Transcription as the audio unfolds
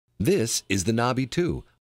This is the Nabi 2,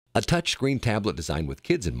 a touchscreen tablet designed with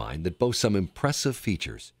kids in mind that boasts some impressive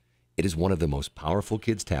features. It is one of the most powerful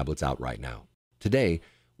kids tablets out right now. Today,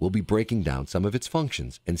 we'll be breaking down some of its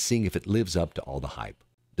functions and seeing if it lives up to all the hype.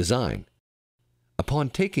 Design.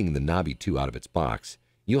 Upon taking the Nabi 2 out of its box,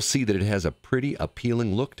 you'll see that it has a pretty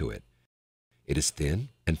appealing look to it. It is thin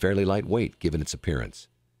and fairly lightweight given its appearance.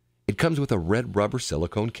 It comes with a red rubber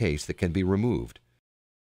silicone case that can be removed.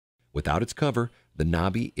 Without its cover, the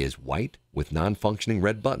Nabi is white with non-functioning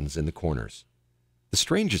red buttons in the corners. The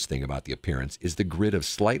strangest thing about the appearance is the grid of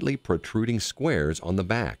slightly protruding squares on the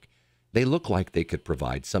back. They look like they could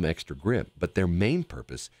provide some extra grip, but their main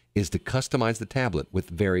purpose is to customize the tablet with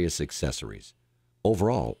various accessories.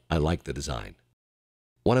 Overall, I like the design.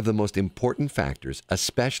 One of the most important factors,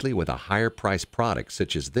 especially with a higher priced product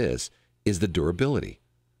such as this, is the durability.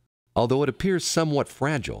 Although it appears somewhat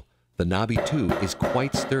fragile, the Nabi 2 is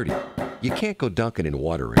quite sturdy. You can't go dunking in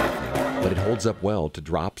water or anything, but it holds up well to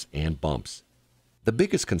drops and bumps. The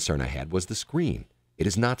biggest concern I had was the screen. It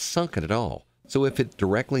is not sunken at all, so if it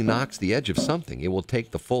directly knocks the edge of something, it will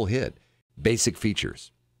take the full hit. Basic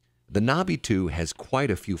features. The Nabi 2 has quite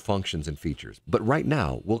a few functions and features, but right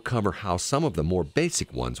now we'll cover how some of the more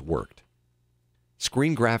basic ones worked.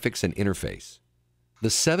 Screen graphics and interface. The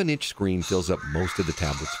 7-inch screen fills up most of the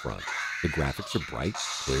tablet's front. The graphics are bright,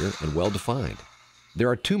 clear, and well-defined. There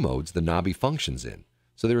are 2 modes the Nabi functions in,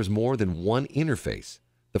 so there is more than one interface.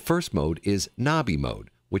 The first mode is Nabi mode,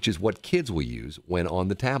 which is what kids will use when on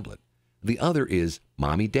the tablet. The other is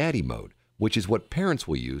Mommy-Daddy mode, which is what parents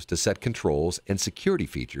will use to set controls and security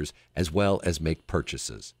features as well as make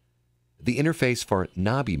purchases. The interface for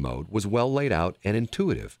Nabi mode was well laid out and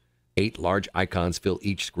intuitive. 8 large icons fill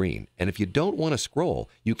each screen, and if you don't want to scroll,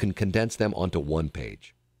 you can condense them onto one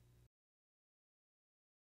page.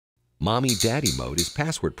 Mommy-Daddy mode is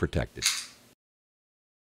password protected.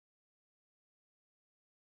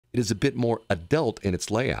 It is a bit more adult in its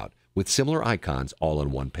layout, with similar icons all on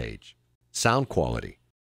one page. Sound quality.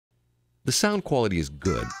 The sound quality is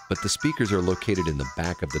good, but the speakers are located in the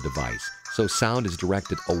back of the device, so sound is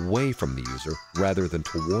directed away from the user rather than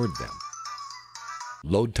toward them.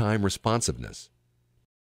 Load time responsiveness.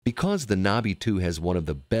 Because the Nabi 2 has one of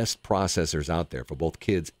the best processors out there for both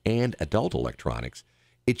kids and adult electronics,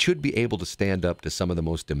 it should be able to stand up to some of the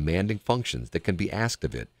most demanding functions that can be asked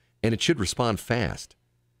of it, and it should respond fast.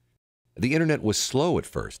 The internet was slow at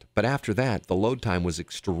first, but after that, the load time was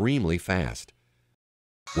extremely fast.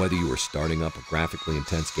 Whether you were starting up a graphically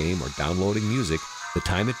intense game or downloading music, the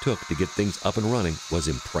time it took to get things up and running was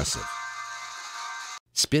impressive.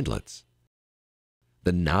 Spinlets.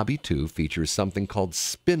 The Nabi 2 features something called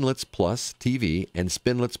Spinlets Plus TV and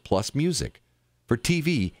Spinlets Plus Music. For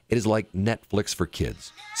TV, it is like Netflix for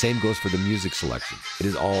kids. Same goes for the music selection. It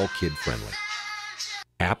is all kid-friendly.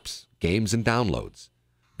 Apps, games, and downloads.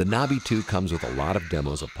 The Nabi 2 comes with a lot of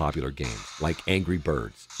demos of popular games like Angry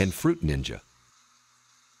Birds and Fruit Ninja.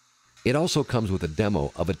 It also comes with a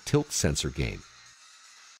demo of a tilt sensor game.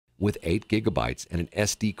 With 8 gigabytes and an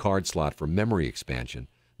SD card slot for memory expansion,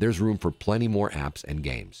 there's room for plenty more apps and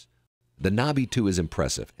games. The Nabi 2 is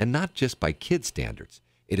impressive, and not just by kid standards.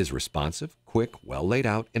 It is responsive, quick, well laid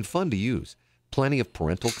out, and fun to use. Plenty of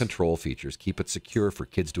parental control features keep it secure for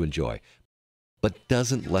kids to enjoy, but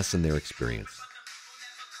doesn't lessen their experience.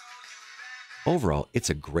 Overall, it's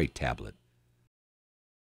a great tablet.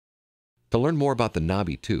 To learn more about the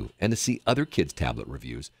Nabi 2 and to see other kids' tablet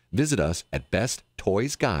reviews, visit us at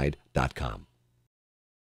besttoysguide.com.